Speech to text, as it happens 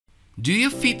Do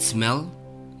your feet smell?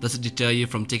 Does it deter you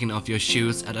from taking off your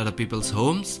shoes at other people's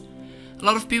homes? A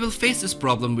lot of people face this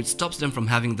problem, which stops them from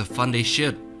having the fun they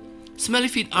should. Smelly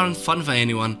feet aren't fun for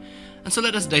anyone, and so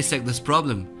let us dissect this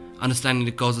problem. Understanding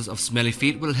the causes of smelly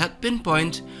feet will help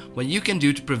pinpoint what you can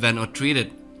do to prevent or treat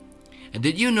it. And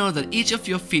did you know that each of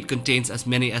your feet contains as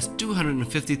many as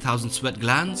 250,000 sweat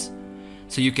glands?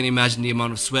 So you can imagine the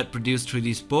amount of sweat produced through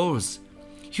these pores.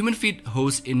 Human feet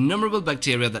host innumerable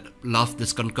bacteria that love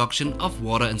this concoction of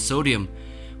water and sodium,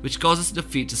 which causes the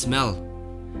feet to smell.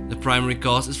 The primary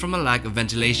cause is from a lack of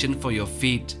ventilation for your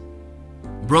feet.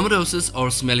 Bromodosis or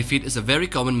smelly feet is a very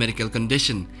common medical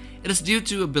condition. It is due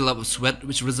to a buildup of sweat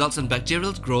which results in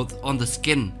bacterial growth on the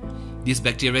skin. These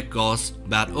bacteria cause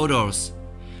bad odors.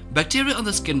 Bacteria on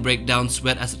the skin break down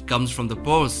sweat as it comes from the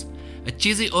pores. A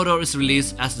cheesy odor is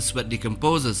released as the sweat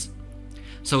decomposes.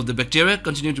 So the bacteria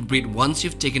continue to breed once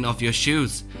you've taken off your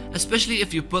shoes, especially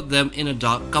if you put them in a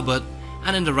dark cupboard,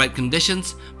 and in the right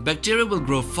conditions, bacteria will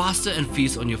grow faster and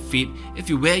feast on your feet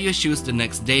if you wear your shoes the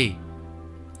next day.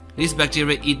 These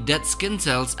bacteria eat dead skin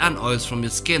cells and oils from your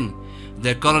skin.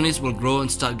 Their colonies will grow and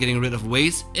start getting rid of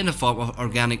waste in the form of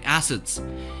organic acids.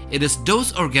 It is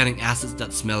those organic acids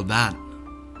that smell bad.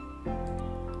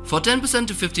 For 10%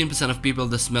 to 15% of people,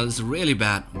 the smell is really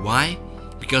bad. Why?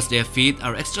 Because their feet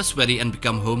are extra sweaty and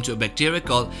become home to a bacteria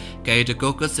called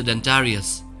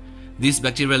sedentarius. These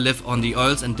bacteria live on the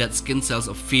oils and dead skin cells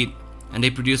of feet, and they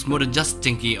produce more than just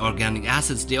stinky organic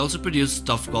acids. They also produce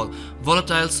stuff called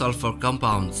volatile sulfur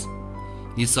compounds.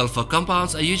 These sulfur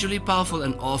compounds are usually powerful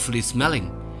and awfully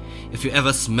smelling. If you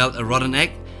ever smelled a rotten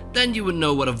egg, then you would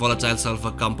know what a volatile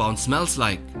sulfur compound smells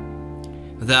like.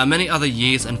 There are many other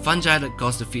yeasts and fungi that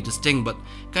cause the feet to sting, but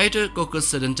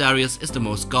sedentarius is the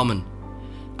most common.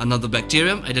 Another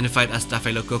bacterium, identified as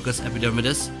Staphylococcus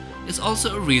epidermidis, is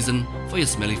also a reason for your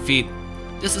smelly feet.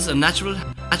 This is a natural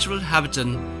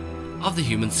habitant of the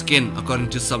human skin. According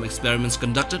to some experiments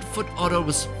conducted, foot odor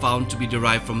was found to be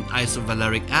derived from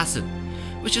isovaleric acid,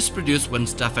 which is produced when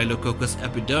Staphylococcus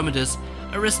epidermidis,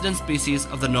 a resident species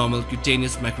of the normal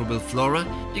cutaneous microbial flora,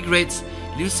 degrades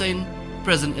leucine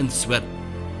present in sweat.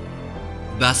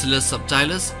 Bacillus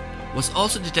subtilis was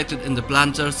also detected in the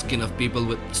plantar skin of people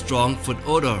with strong foot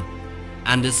odor,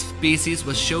 and this species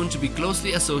was shown to be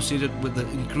closely associated with the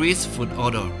increased foot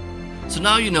odor. So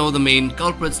now you know the main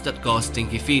culprits that cause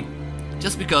stinky feet.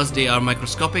 Just because they are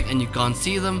microscopic and you can't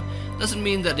see them doesn't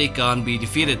mean that they can't be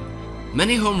defeated.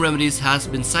 Many home remedies has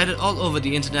been cited all over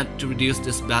the internet to reduce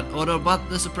this bad odor, but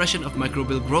the suppression of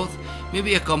microbial growth may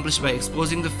be accomplished by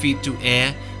exposing the feet to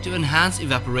air to enhance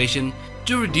evaporation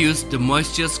to reduce the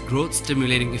moisture's growth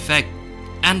stimulating effect,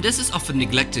 and this is often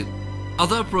neglected.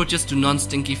 Other approaches to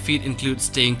non-stinky feet include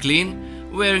staying clean,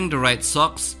 wearing the right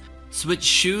socks, switch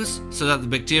shoes so that the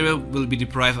bacteria will be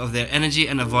deprived of their energy,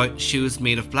 and avoid shoes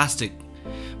made of plastic.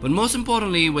 But most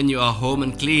importantly, when you are home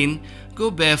and clean, go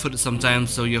barefoot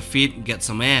sometimes so your feet get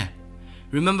some air.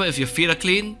 Remember, if your feet are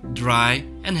clean, dry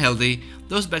and healthy,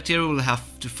 those bacteria will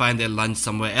have to find their lunch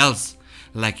somewhere else,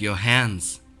 like your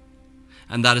hands.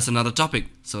 And that is another topic,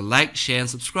 so like, share and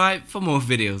subscribe for more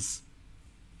videos.